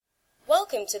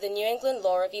welcome to the New England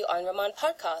Law Review on Remand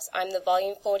podcast. I'm the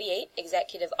Volume 48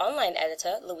 Executive Online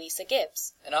Editor, Louisa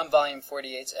Gibbs. And I'm Volume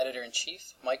 48's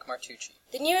Editor-in-Chief, Mike Martucci.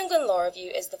 The New England Law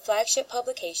Review is the flagship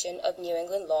publication of New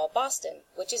England Law Boston,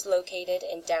 which is located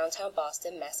in downtown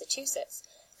Boston, Massachusetts.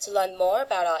 To learn more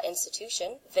about our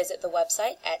institution, visit the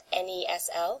website at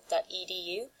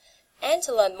nesl.edu. And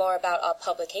to learn more about our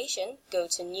publication, go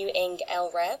to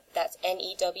newenglrev, that's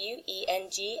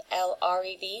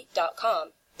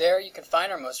newenglrev.com. There you can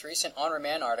find our most recent On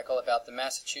Remand article about the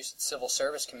Massachusetts Civil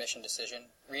Service Commission decision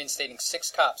reinstating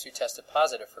 6 cops who tested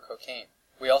positive for cocaine.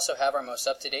 We also have our most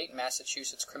up-to-date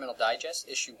Massachusetts Criminal Digest,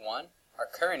 Issue 1, our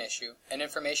current issue, and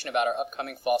information about our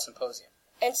upcoming fall symposium.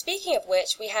 And speaking of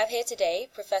which, we have here today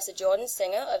Professor Jordan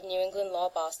Singer of New England Law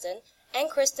Boston and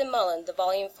Kristen Mullen, the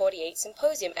Volume 48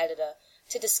 Symposium Editor,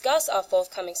 to discuss our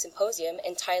forthcoming symposium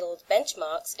entitled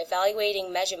Benchmarks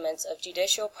Evaluating Measurements of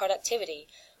Judicial Productivity,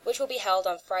 which will be held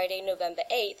on Friday, November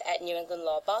 8th at New England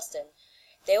Law Boston.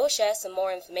 They will share some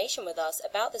more information with us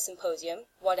about the symposium,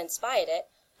 what inspired it,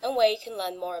 and where you can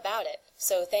learn more about it.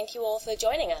 So thank you all for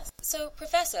joining us. So,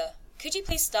 Professor, could you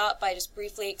please start by just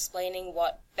briefly explaining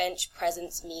what bench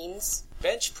presence means?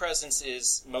 Bench presence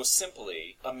is, most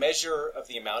simply, a measure of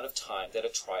the amount of time that a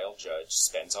trial judge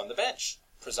spends on the bench,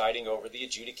 presiding over the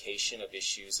adjudication of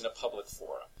issues in a public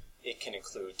forum. It can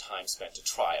include time spent at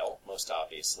trial, most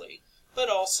obviously, but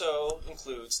also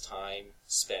includes time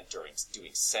spent during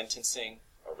doing sentencing,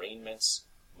 arraignments,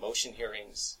 motion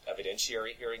hearings,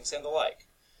 evidentiary hearings, and the like.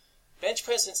 Bench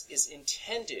presence is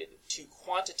intended to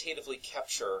quantitatively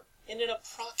capture, in an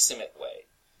approximate way,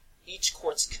 each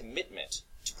court's commitment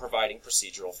to providing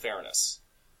procedural fairness.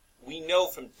 We know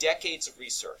from decades of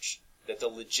research that the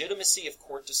legitimacy of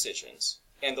court decisions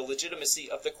and the legitimacy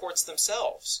of the courts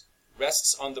themselves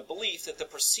rests on the belief that the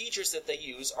procedures that they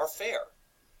use are fair.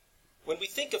 When we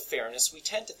think of fairness, we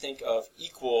tend to think of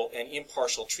equal and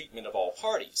impartial treatment of all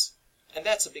parties, and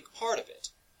that's a big part of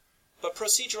it. But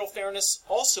procedural fairness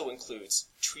also includes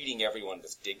treating everyone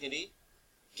with dignity,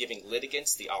 giving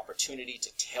litigants the opportunity to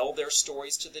tell their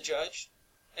stories to the judge,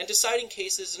 and deciding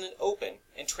cases in an open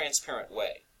and transparent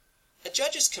way. A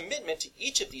judge's commitment to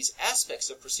each of these aspects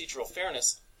of procedural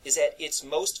fairness is at its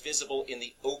most visible in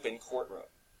the open courtroom.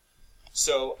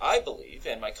 So I believe,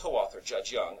 and my co-author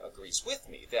Judge Young agrees with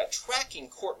me, that tracking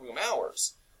courtroom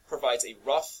hours provides a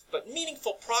rough but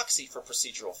meaningful proxy for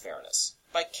procedural fairness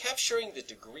by capturing the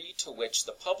degree to which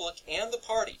the public and the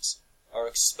parties are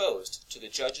exposed to the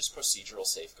judge's procedural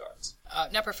safeguards.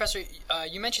 Now, Professor,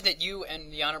 you mentioned that you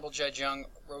and the Honorable Judge Young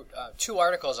wrote 2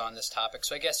 articles on this topic,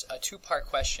 so I guess a 2-part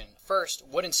question. First,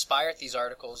 what inspired these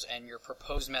articles and your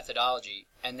proposed methodology,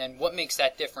 and then what makes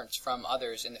that difference from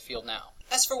others in the field now?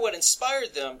 As for what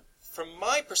inspired them, from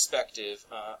my perspective,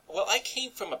 I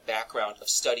came from a background of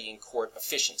studying court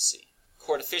efficiency.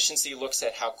 Court efficiency looks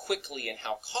at how quickly and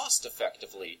how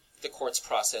cost-effectively the courts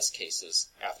process cases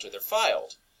after they're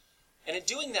filed. And in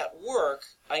doing that work,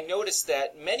 I noticed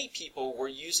that many people were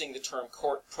using the term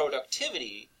court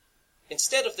productivity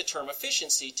instead of the term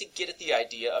efficiency to get at the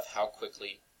idea of how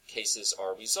quickly cases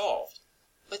are resolved.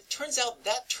 But it turns out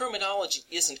that terminology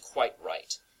isn't quite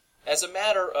right. As a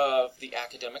matter of the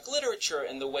academic literature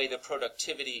and the way that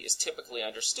productivity is typically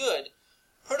understood,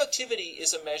 productivity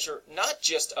is a measure not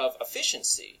just of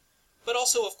efficiency, but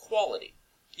also of quality.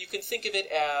 You can think of it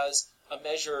as a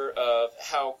measure of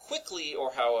how quickly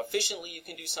or how efficiently you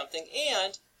can do something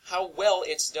and how well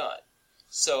it's done.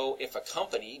 So if a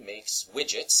company makes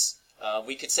widgets,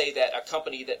 we could say that a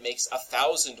company that makes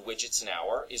 1,000 widgets an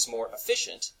hour is more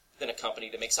efficient than a company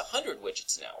that makes 100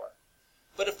 widgets an hour.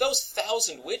 But if those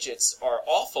 1,000 widgets are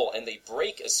awful and they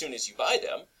break as soon as you buy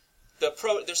them,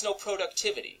 there's no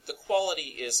productivity. The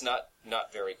quality is not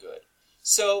very good.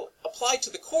 So, applied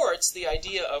to the courts, the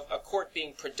idea of a court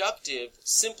being productive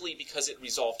simply because it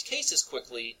resolved cases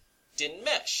quickly didn't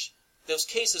mesh. Those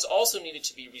cases also needed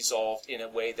to be resolved in a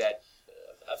way that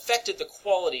affected the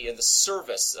quality and the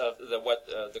service of what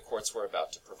the courts were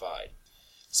about to provide.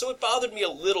 So it bothered me a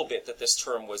little bit that this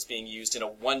term was being used in a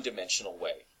one-dimensional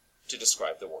way to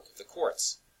describe the work of the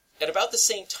courts. At about the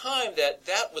same time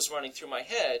that was running through my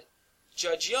head,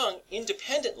 Judge Young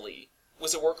independently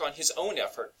was at work on his own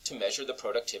effort to measure the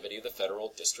productivity of the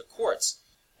federal district courts,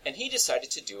 and he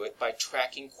decided to do it by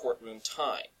tracking courtroom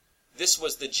time. This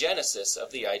was the genesis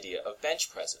of the idea of bench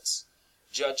presence.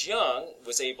 Judge Young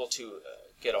was able to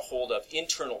get a hold of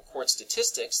internal court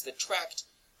statistics that tracked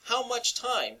how much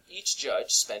time each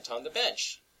judge spent on the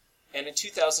bench. And in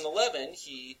 2011,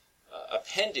 he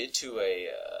appended to a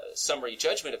summary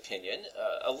judgment opinion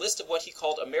a list of what he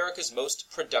called America's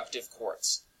most productive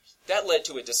courts. That led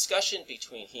to a discussion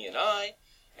between he and I,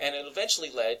 And it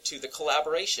eventually led to the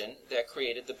collaboration that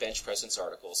created the bench presence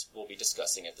articles we'll be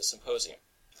discussing at the symposium.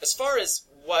 As far as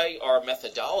why our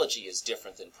methodology is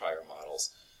different than prior models,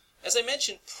 as I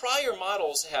mentioned, prior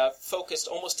models have focused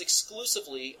almost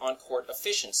exclusively on court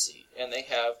efficiency, and they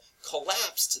have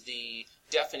collapsed the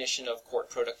definition of court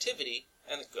productivity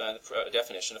and the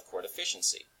definition of court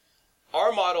efficiency.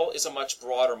 Our model is a much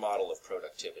broader model of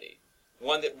productivity,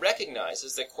 one that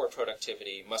recognizes that court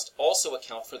productivity must also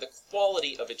account for the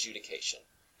quality of adjudication.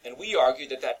 And we argue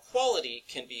that that quality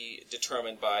can be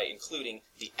determined by including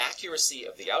the accuracy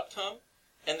of the outcome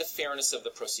and the fairness of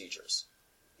the procedures.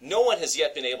 No one has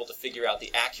yet been able to figure out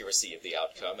the accuracy of the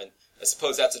outcome, and I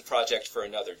suppose that's a project for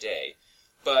another day.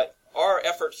 But our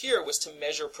effort here was to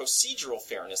measure procedural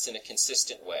fairness in a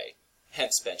consistent way,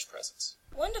 hence bench presence.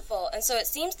 Wonderful. And so it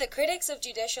seems that critics of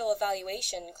judicial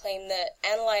evaluation claim that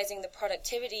analyzing the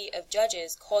productivity of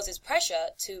judges causes pressure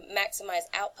to maximize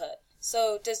output.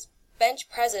 So does bench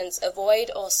presence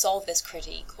avoid or solve this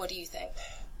critique? What do you think?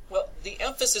 Well, the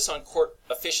emphasis on court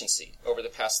efficiency over the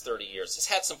past 30 years has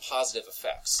had some positive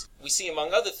effects. We see,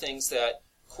 among other things, that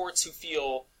courts who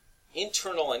feel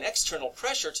internal and external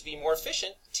pressure to be more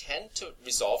efficient tend to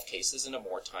resolve cases in a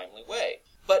more timely way.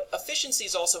 But efficiency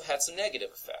has also had some negative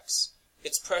effects.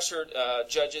 It's pressured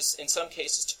judges, in some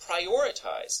cases, to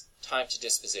prioritize time to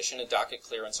disposition and docket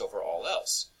clearance over all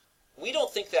else. We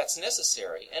don't think that's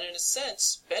necessary, and in a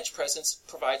sense, bench presence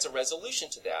provides a resolution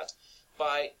to that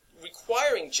by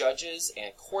requiring judges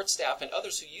and court staff and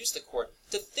others who use the court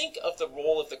to think of the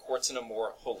role of the courts in a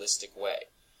more holistic way.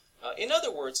 In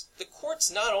other words, the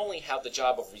courts not only have the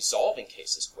job of resolving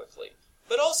cases quickly,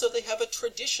 but also they have a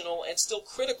traditional and still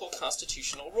critical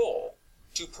constitutional role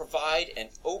to provide an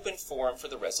open forum for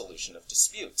the resolution of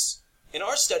disputes. In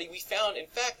our study, we found, in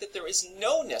fact, that there is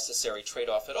no necessary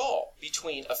trade-off at all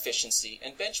between efficiency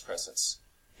and bench presence.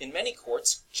 In many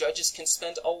courts, judges can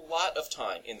spend a lot of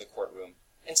time in the courtroom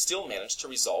and still manage to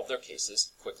resolve their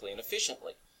cases quickly and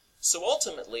efficiently. So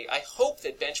ultimately, I hope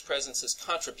that bench presence's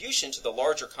contribution to the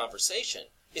larger conversation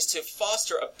is to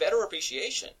foster a better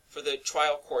appreciation for the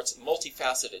trial court's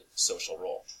multifaceted social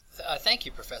role. Thank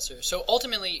you, Professor. So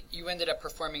ultimately, you ended up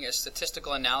performing a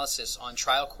statistical analysis on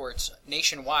trial courts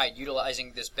nationwide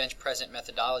utilizing this bench present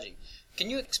methodology. Can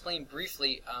you explain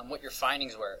briefly what your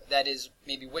findings were? That is,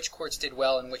 maybe which courts did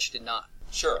well and which did not?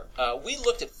 Sure. We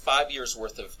looked at 5 years'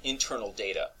 worth of internal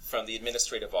data from the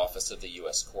Administrative Office of the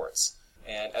U.S. Courts.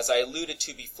 And as I alluded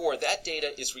to before, that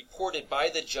data is reported by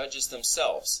the judges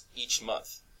themselves each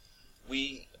month.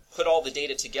 We put all the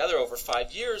data together over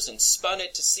 5 years and spun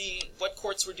it to see what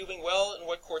courts were doing well and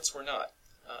what courts were not.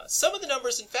 Some of the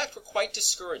numbers, in fact, were quite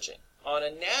discouraging. On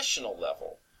a national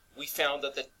level, we found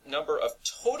that the number of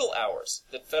total hours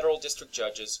that federal district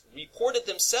judges reported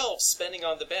themselves spending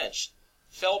on the bench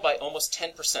fell by almost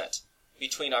 10%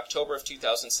 between October of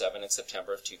 2007 and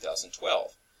September of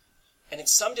 2012. And in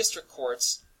some district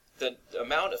courts, the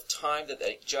amount of time that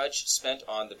a judge spent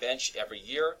on the bench every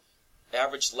year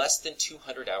averaged less than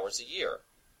 200 hours a year.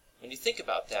 When you think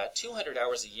about that, 200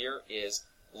 hours a year is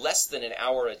less than an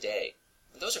hour a day.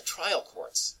 And those are trial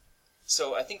courts.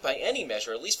 So I think by any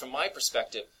measure, at least from my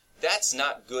perspective, that's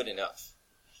not good enough.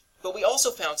 But we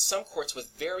also found some courts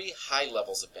with very high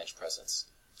levels of bench presence.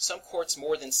 Some courts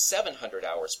more than 700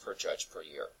 hours per judge per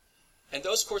year. And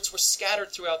those courts were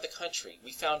scattered throughout the country.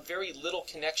 We found very little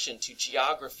connection to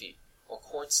geography or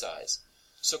court size.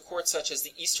 So courts such as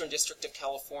the Eastern District of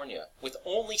California, with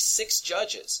only 6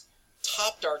 judges,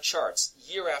 topped our charts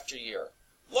year after year.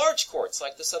 Large courts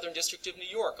like the Southern District of New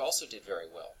York also did very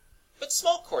well. But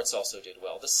small courts also did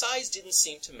well. The size didn't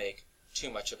seem to make too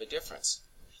much of a difference.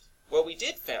 What we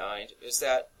did find is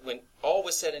that when all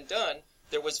was said and done,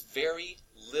 there was very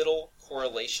little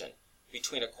correlation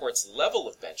between a court's level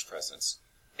of bench presence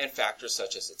and factors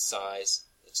such as its size,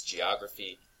 its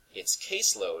geography, its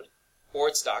caseload, or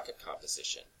its docket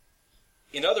composition.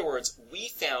 In other words, we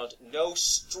found no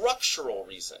structural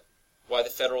reason why the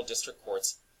federal district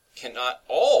courts cannot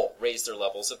all raise their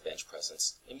levels of bench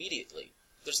presence immediately.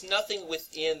 There's nothing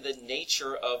within the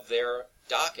nature of their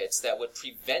dockets that would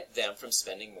prevent them from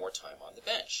spending more time on the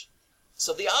bench.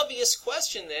 So the obvious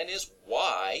question then is,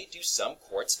 why do some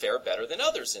courts fare better than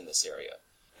others in this area?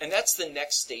 And that's the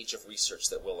next stage of research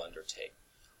that we'll undertake.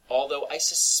 Although I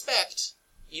suspect,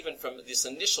 even from this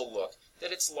initial look,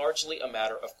 that it's largely a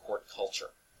matter of court culture.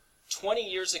 20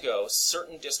 years ago,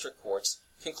 certain district courts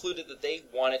concluded that they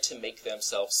wanted to make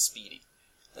themselves speedy.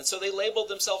 And so they labeled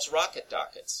themselves rocket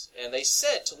dockets, and they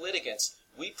said to litigants,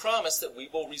 "We promise that we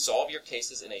will resolve your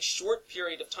cases in a short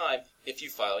period of time if you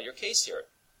file your case here."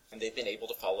 And they've been able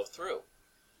to follow through.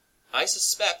 I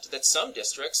suspect that some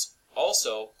districts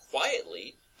also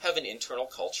quietly have an internal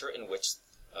culture in which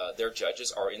their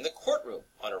judges are in the courtroom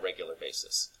on a regular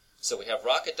basis. So we have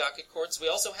rocket docket courts. We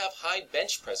also have high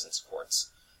bench presence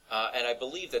courts. And I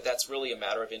believe that that's really a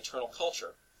matter of internal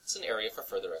culture. It's an area for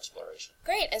further exploration.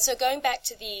 Great. And so going back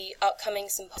to the upcoming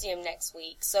symposium next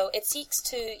week, so it seeks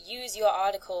to use your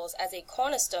articles as a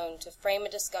cornerstone to frame a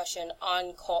discussion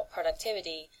on court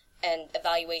productivity and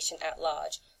evaluation at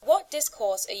large. What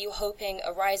discourse are you hoping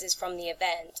arises from the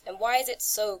event, and why is it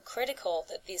so critical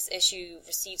that this issue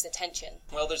receives attention?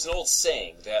 Well, there's an old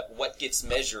saying that what gets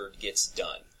measured gets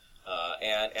done.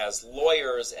 And as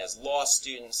lawyers, as law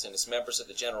students, and as members of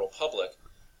the general public,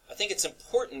 I think it's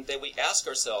important that we ask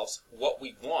ourselves what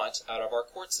we want out of our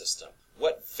court system.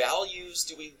 What values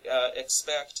do we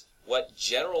expect? What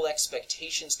general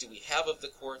expectations do we have of the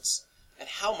courts? And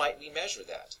how might we measure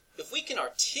that? If we can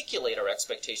articulate our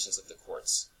expectations of the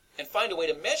courts and find a way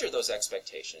to measure those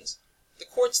expectations, the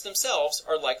courts themselves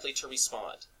are likely to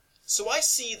respond. So I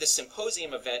see the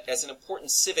symposium event as an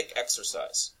important civic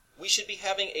exercise. We should be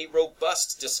having a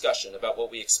robust discussion about what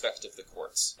we expect of the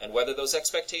courts and whether those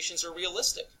expectations are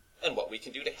realistic and what we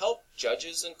can do to help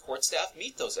judges and court staff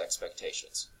meet those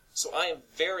expectations. So I am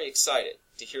very excited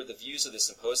to hear the views of the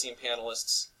symposium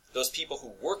panelists, those people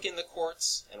who work in the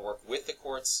courts and work with the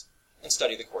courts and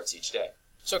study the courts each day.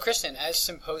 So Kristen, as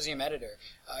symposium editor,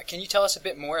 can you tell us a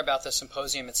bit more about the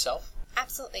symposium itself?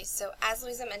 Absolutely. So as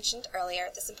Louisa mentioned earlier,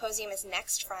 the symposium is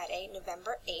next Friday,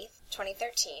 November 8th,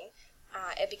 2013.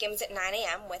 It begins at 9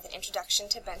 a.m. with an introduction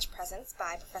to bench presence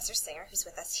by Professor Singer, who's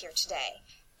with us here today.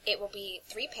 It will be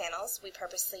 3 panels. We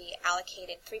purposely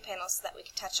allocated 3 panels so that we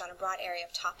could touch on a broad area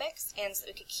of topics and so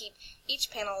that we could keep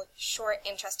each panel short,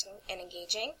 interesting, and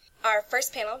engaging. Our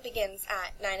first panel begins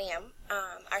at 9 a.m.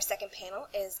 Our second panel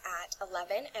is at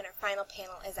 11, and our final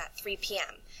panel is at 3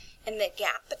 p.m. In the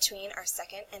gap between our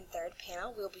second and third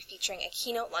panel, we will be featuring a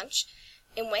keynote lunch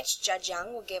in which Judge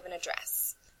Young will give an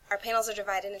address. Our panels are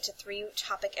divided into 3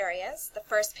 topic areas. The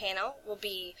first panel will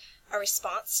be a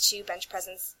response to bench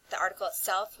presence, the article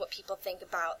itself, what people think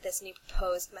about this new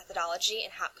proposed methodology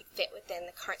and how it could fit within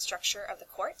the current structure of the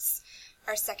courts.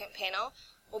 Our second panel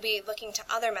will be looking to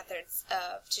other methods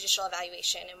of judicial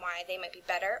evaluation and why they might be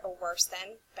better or worse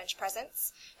than bench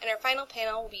presence. And our final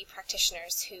panel will be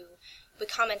practitioners who will be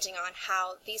commenting on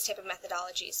how these type of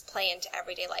methodologies play into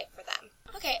everyday life for them.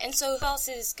 Okay, and so who else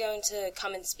is going to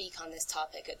come and speak on this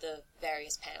topic at the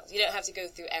various panels? You don't have to go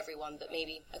through everyone, but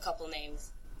maybe a couple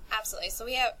names. Absolutely. So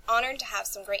we are honored to have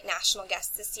some great national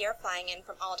guests this year flying in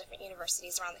from all different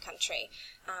universities around the country.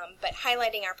 But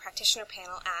highlighting our practitioner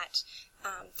panel at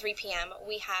 3 p.m.,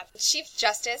 we have Chief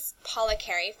Justice Paula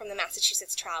Carey from the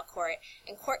Massachusetts Trial Court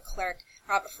and Court Clerk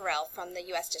Robert Farrell from the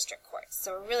U.S. District Court.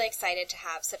 So we're really excited to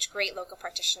have such great local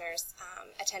practitioners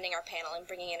attending our panel and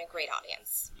bringing in a great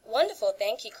audience. Wonderful.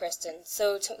 Thank you, Kristen.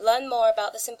 So to learn more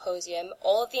about the symposium,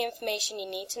 all of the information you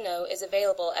need to know is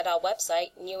available at our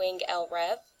website,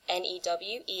 newenglrev,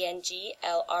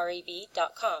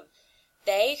 newenglrev.com.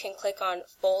 There you can click on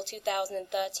Fall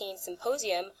 2013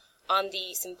 Symposium on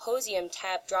the Symposium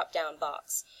tab drop-down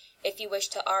box. If you wish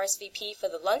to RSVP for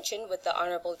the luncheon with the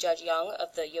Honorable Judge Young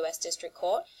of the U.S. District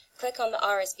Court, click on the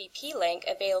RSVP link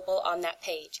available on that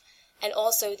page. And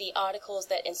also the articles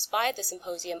that inspired the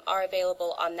symposium are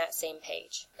available on that same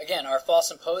page. Again, our fall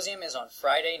symposium is on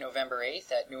Friday, November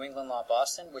 8th at New England Law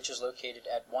Boston, which is located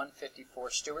at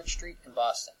 154 Stewart Street in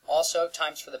Boston. Also,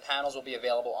 times for the panels will be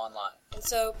available online. And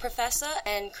so, Professor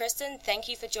and Kristen, thank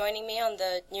you for joining me on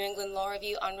the New England Law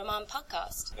Review on Remand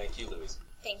podcast. Thank you, Louise.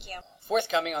 Thank you.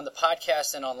 Forthcoming on the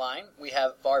podcast and online, we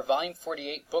have our Volume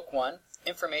 48, Book 1,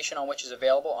 information on which is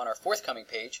available on our forthcoming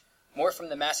page, more from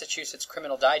the Massachusetts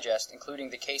Criminal Digest, including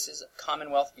the cases of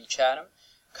Commonwealth v. Chatham,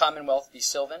 Commonwealth v.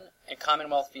 Sylvan, and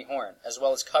Commonwealth v. Horn, as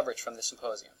well as coverage from the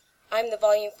symposium. I'm the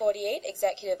Volume 48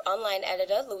 Executive Online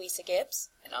Editor, Louisa Gibbs.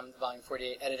 And I'm the Volume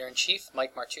 48 Editor-in-Chief,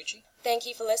 Mike Martucci. Thank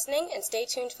you for listening, and stay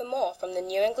tuned for more from the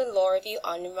New England Law Review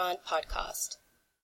on Remand podcast.